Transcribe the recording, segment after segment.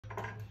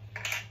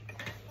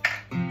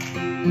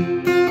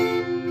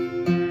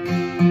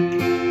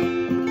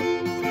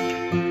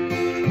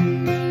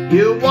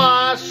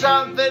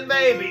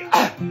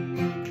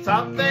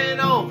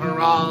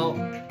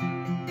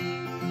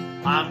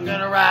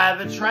gonna ride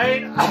the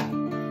train,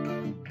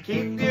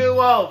 keep you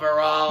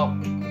overall.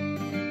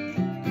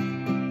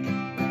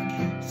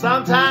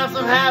 Sometimes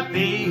I'm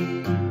happy,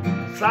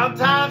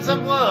 sometimes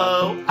I'm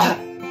blue.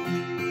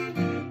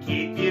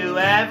 Keep you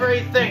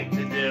everything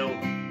to do.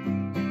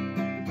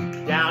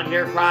 Down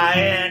here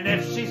crying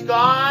if she's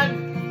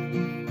gone.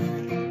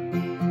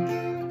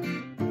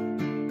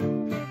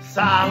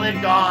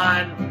 Solid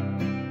gone.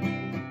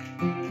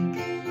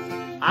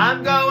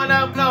 I'm going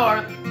up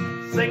north,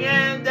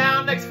 singing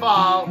down next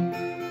fall.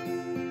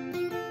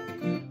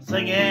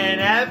 Singing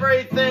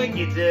everything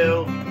you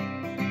do.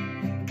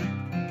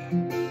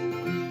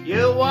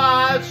 You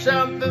want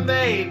something,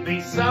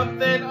 maybe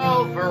something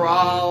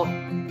overall.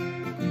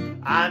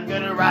 I'm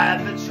gonna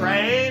ride the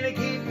train and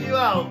keep you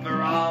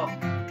overall.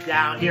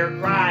 Down here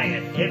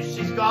crying if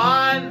she's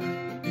gone.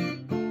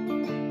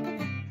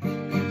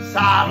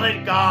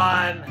 Solid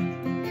gone.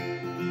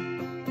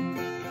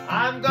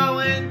 I'm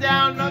going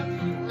down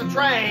the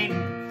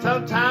train,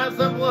 sometimes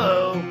I'm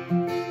blue.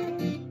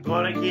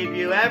 Gonna give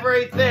you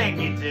everything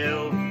you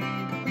do.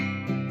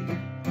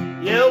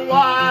 You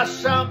want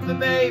something,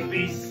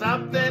 maybe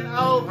something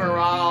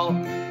overall.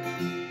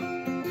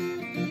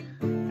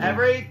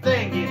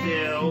 Everything you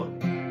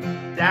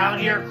do. Down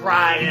here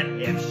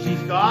crying if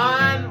she's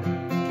gone.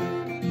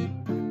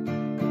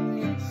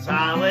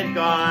 Solid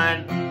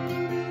gone.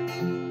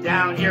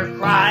 Down here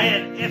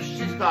crying if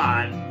she's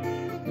gone.